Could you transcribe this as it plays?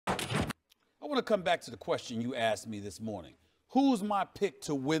want to come back to the question you asked me this morning. Who's my pick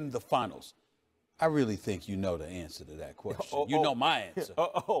to win the finals? I really think you know the answer to that question. You know my answer.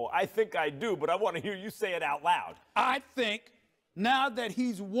 I think I do, but I want to hear you say it out loud. I think now that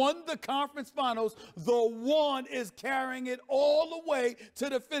he's won the conference finals, the one is carrying it all the way to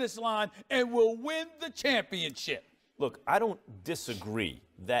the finish line and will win the championship. Look, I don't disagree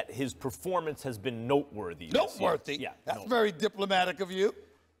that his performance has been noteworthy. Noteworthy? Yeah, that's very diplomatic of you.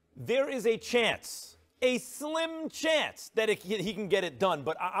 There is a chance, a slim chance, that he can get it done,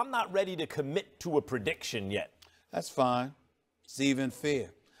 but I'm not ready to commit to a prediction yet. That's fine. It's even fair.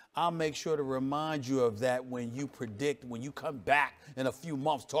 I'll make sure to remind you of that when you predict, when you come back in a few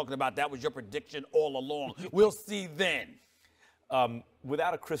months talking about that was your prediction all along. We'll see then.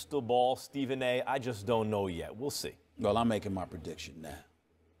 Without a crystal ball, Stephen A., I just don't know yet. We'll see. Well, I'm making my prediction now.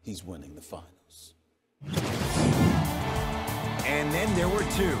 He's winning the finals. And then there were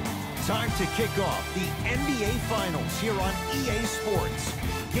two. Time to kick off the NBA Finals here on EA Sports.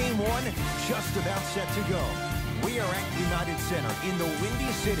 Game one just about set to go. We are at United Center in the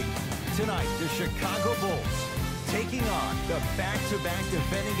Windy City. Tonight, the Chicago Bulls taking on the back-to-back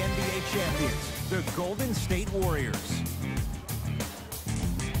defending NBA champions, the Golden State Warriors.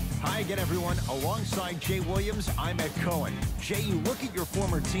 Hi again, everyone. Alongside Jay Williams, I'm Ed Cohen. Jay, you look at your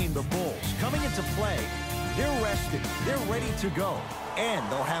former team, the Bulls, coming into play. They're rested. They're ready to go. And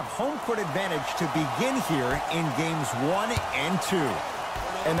they'll have home court advantage to begin here in games 1 and 2.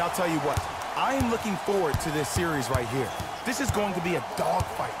 And I'll tell you what, I am looking forward to this series right here. This is going to be a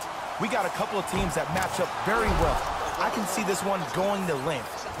dogfight. We got a couple of teams that match up very well. I can see this one going to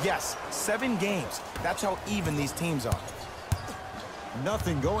length. Yes, 7 games. That's how even these teams are.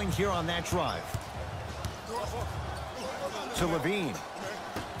 Nothing going here on that drive. To LAVINE.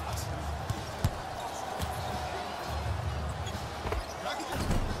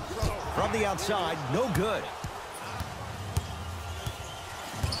 From the outside, no good.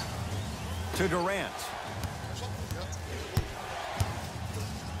 To Durant.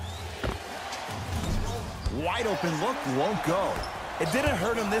 Wide open look, won't go. It didn't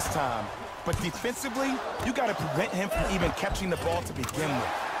hurt him this time, but defensively, you got to prevent him from even catching the ball to begin with.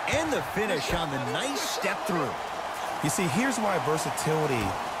 And the finish on the nice step through. You see, here's why versatility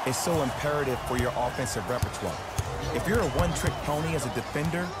is so imperative for your offensive repertoire. If you're a one-trick pony as a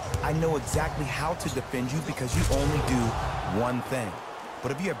defender, I know exactly how to defend you because you only do one thing.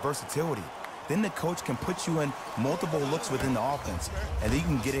 But if you have versatility, then the coach can put you in multiple looks within the offense, and then you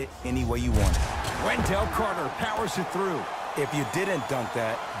can get it any way you want. Wendell Carter powers it through. If you didn't dunk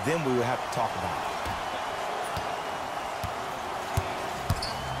that, then we would have to talk about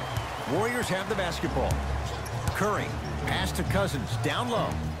it. Warriors have the basketball. Curry, pass to Cousins, down low.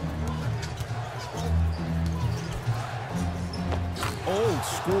 Old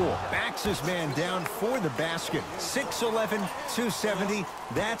school, backs his man down for the basket. 6'11", 270,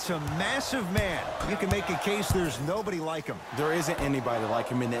 that's a massive man. You can make a case there's nobody like him. There isn't anybody like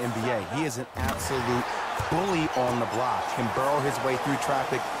him in the NBA. He is an absolute bully on the block, can burrow his way through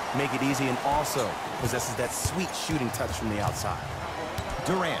traffic, make it easy, and also possesses that sweet shooting touch from the outside.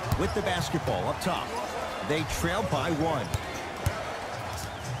 Durant with the basketball up top. They trail by 1.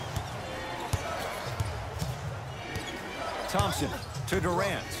 Thompson to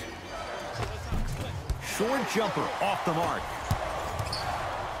Durant. Short jumper off the mark.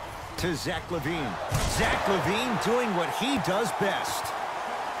 To Zach LAVINE. Zach LAVINE doing what he does best.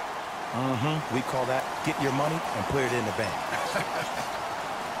 We call that get your money and put it in the bank.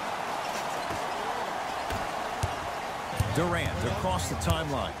 Durant across the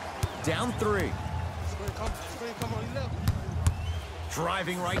timeline. Down 3.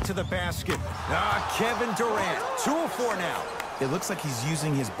 Driving right to the basket. Kevin Durant. 2 of 4 now. It looks like he's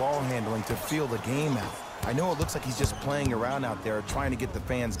using his ball handling to feel the game out. I know it looks like he's just playing around out there trying to get the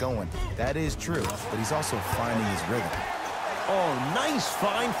fans going. That is true, but he's also finding his rhythm. Oh, nice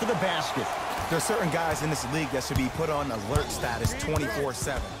find for the basket. There are certain guys in this league that should be put on alert status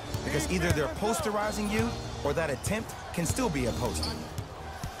 24/7 because either they're posterizing you or that attempt can still be a poster.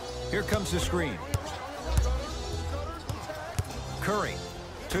 Here comes the screen. Curry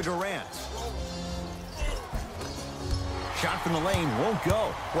to Durant. Shot from the lane won't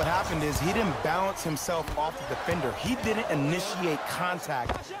go. What happened is he didn't balance himself off the defender. He didn't initiate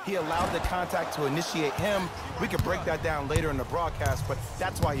contact. He allowed the contact to initiate him. We could break that down later in the broadcast, but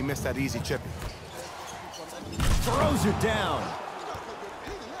that's why he missed that easy chippy. Throws it down.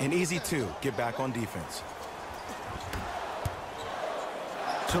 An easy 2. Get back on defense.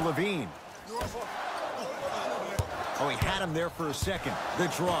 To LAVINE. Oh, he had him there for a second. The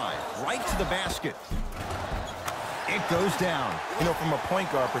drive, right to the basket. It goes down. You know, from a point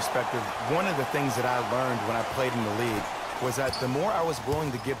guard perspective, one of the things that I learned when I played in the league was that the more I was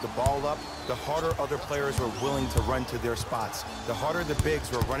willing to give the ball up, the harder other players were willing to run to their spots. The harder the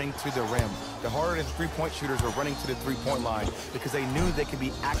bigs were running to the rim. The harder the three-point shooters were running to the three-point line because they knew they could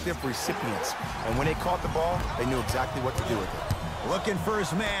be active recipients. And when they caught the ball, they knew exactly what to do with it. Looking for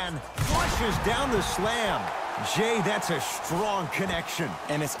his man. Flushes down the slam. Jay, that's a strong connection.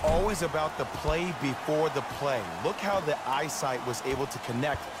 And it's always about the play before the play. Look how the eyesight was able to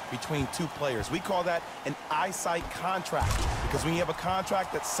connect between two players. We call that an eyesight contract, because when you have a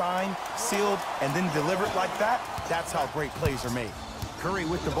contract that's signed, sealed, and then delivered like that, that's how great plays are made. Curry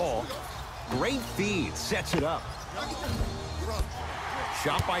with the ball. Great feed, sets it up.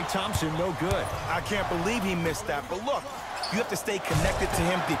 Shot by Thompson, no good. I can't believe he missed that, but look, you have to stay connected to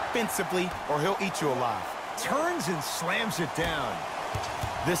him defensively or he'll eat you alive. Turns and slams it down.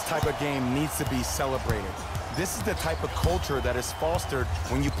 This type of game needs to be celebrated. This is the type of culture that is fostered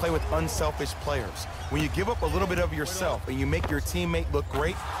when you play with unselfish players. When you give up a little bit of yourself and you make your teammate look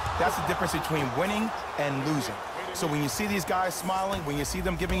great, that's the difference between winning and losing. So when you see these guys smiling, when you see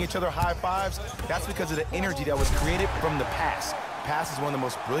them giving each other high fives, that's because of the energy that was created from the pass. Pass is one of the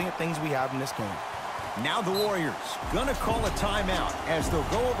most brilliant things we have in this game. Now the Warriors gonna call a timeout as they'll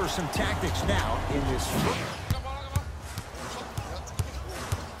go over some tactics now in this.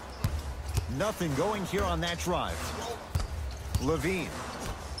 Nothing going here on that drive. LAVINE.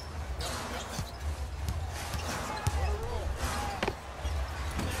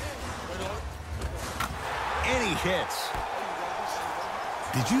 And he hits.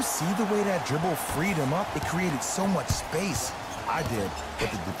 Did you see the way that dribble freed him up? It created so much space. I did,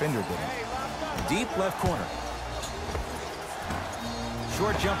 but the defender didn't. Deep left corner.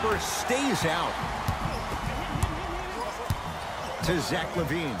 Short jumper stays out. To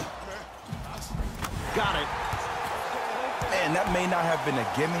LAVINE. Got it. Man, that may not have been a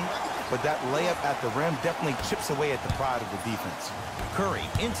gimme, but that layup at the rim definitely chips away at the pride of the defense. Curry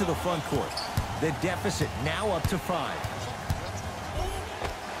into the front court. The deficit now up to 5.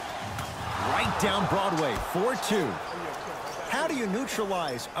 Right down Broadway, 4-2. How do you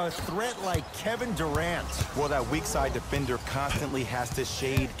neutralize a threat like Kevin Durant? Well, that weak side defender constantly has to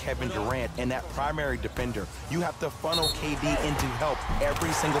shade Kevin Durant, and that primary defender, you have to funnel KD into help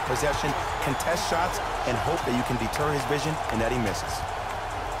every single possession, contest shots, and hope that you can deter his vision and that he misses.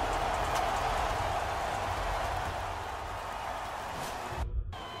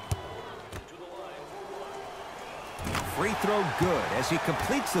 Free throw good as he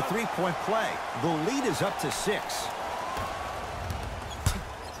completes the three-point play. The lead is up to 6.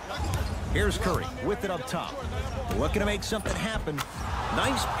 Here's Curry with it up top. Looking to make something happen.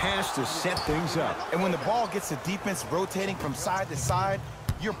 Nice pass to set things up. And when the ball gets the defense rotating from side to side,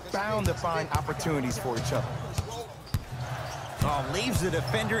 you're bound to find opportunities for each other. Oh, leaves the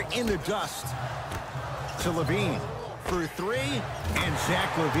defender in the dust. To LAVINE for 3, and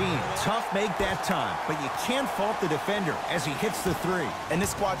LAVINE. Tough make that time, but you can't fault the defender as he hits the 3. And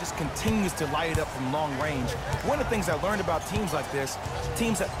this squad just continues to light it up from long range. One of the things I learned about teams like this,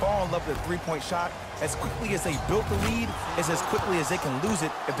 teams that fall in love with the three-point shot, as quickly as they built the lead, is as quickly as they can lose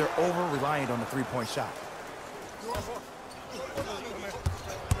it if they're over-reliant on the three-point shot.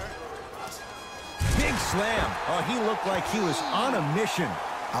 Big slam. Oh, he looked like he was on a mission.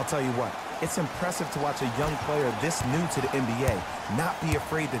 I'll tell you what, it's impressive to watch a young player this new to the NBA not be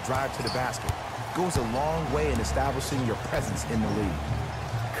afraid to drive to the basket. It goes a long way in establishing your presence in the league.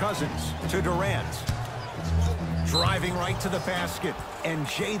 Cousins to Durant. Driving right to the basket. And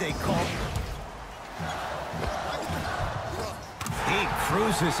Jay, they call. He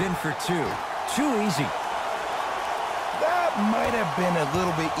cruises in for 2. Too easy. That might have been a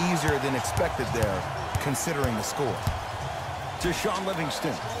little bit easier than expected there, considering the score. To Sean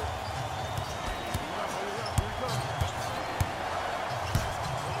Livingston.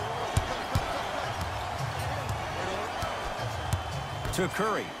 To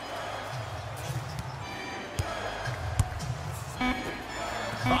Curry.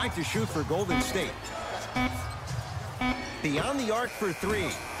 Five to shoot for Golden State. Beyond the arc for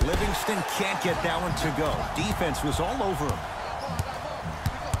 3. Livingston can't get that one to go. Defense was all over him.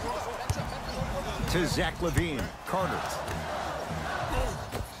 To LAVINE. Carter.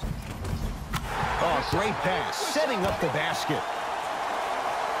 Oh, great pass. Setting up the basket.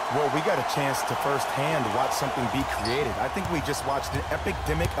 Well, we got a chance to firsthand watch something be created. I think we just watched an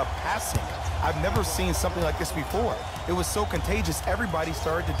epidemic of passing. I've never seen something like this before. It was so contagious, everybody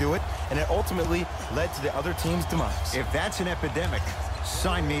started to do it, and it ultimately led to the other team's demise. If that's an epidemic,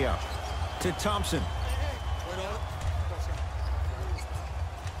 sign me up. To Thompson.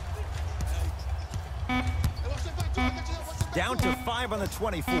 Down to 5 on the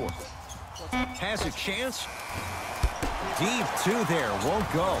 24th. Has a chance. Deep two there, won't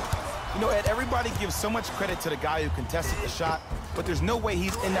go. You know, Ed, everybody gives so much credit to the guy who contested the shot, but there's no way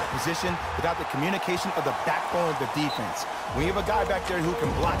he's in that position without the communication of the backbone of the defense. When you have a guy back there who can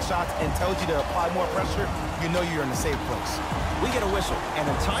block shots and tells you to apply more pressure, you know you're in a safe place. We get a whistle and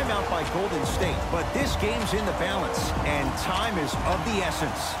a timeout by Golden State, but this game's in the balance, and time is of the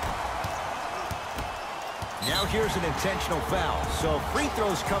essence. Now here's an intentional foul, so free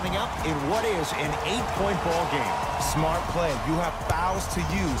throws coming up in what is an 8-point ball game. Smart play. You have fouls to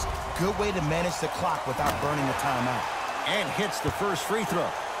use. Good way to manage the clock without burning the timeout. And hits the first free throw.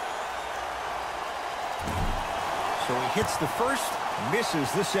 So he hits the first, misses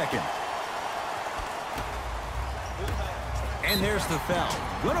the second. And there's the foul.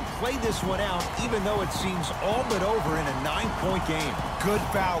 Gonna play this one out, even though it seems all but over in a 9-point game. Good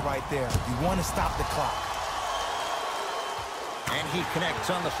foul right there. You want to stop the clock. And he connects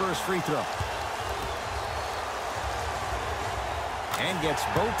on the first free throw. And gets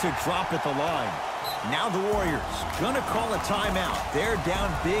both to drop at the line. Now the Warriors gonna call a timeout. They're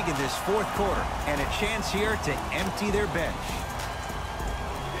down big in this fourth quarter, and a chance here to empty their bench.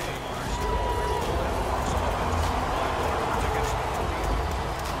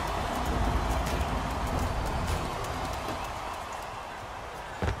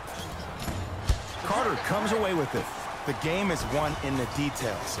 Carter comes away with it. The game is won in the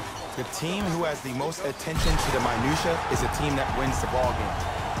details. The team who has the most attention to the minutia is a team that wins the ball game.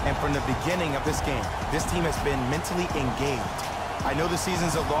 And from the beginning of this game, this team has been mentally engaged. I know the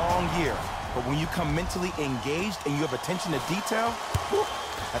season's a long year, but when you come mentally engaged and you have attention to detail, whew,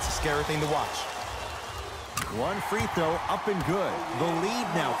 that's a scary thing to watch. One free throw up and good. The lead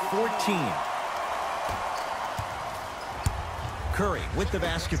now 14. Curry with the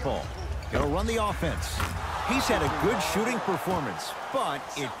basketball. He'll run the offense. He's had a good shooting performance, but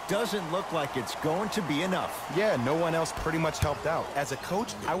it doesn't look like it's going to be enough. Yeah, no one else pretty much helped out. As a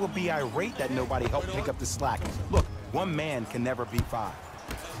coach, I would be irate that nobody helped pick up the slack. Look, one man can never beat five.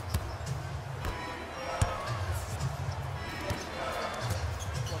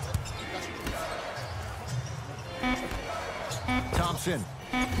 Thompson.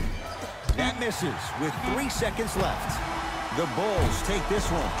 That misses with 3 seconds left. The Bulls take this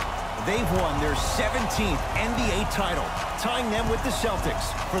one. They've won their 17th NBA title, tying them with the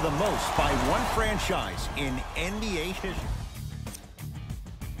Celtics for the most by one franchise in NBA history.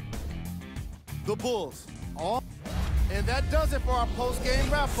 The Bulls. And that does it for our post-game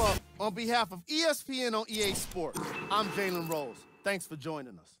wrap-up. On behalf of ESPN on EA Sports, I'm Jalen Rose. Thanks for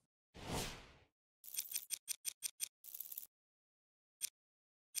joining us.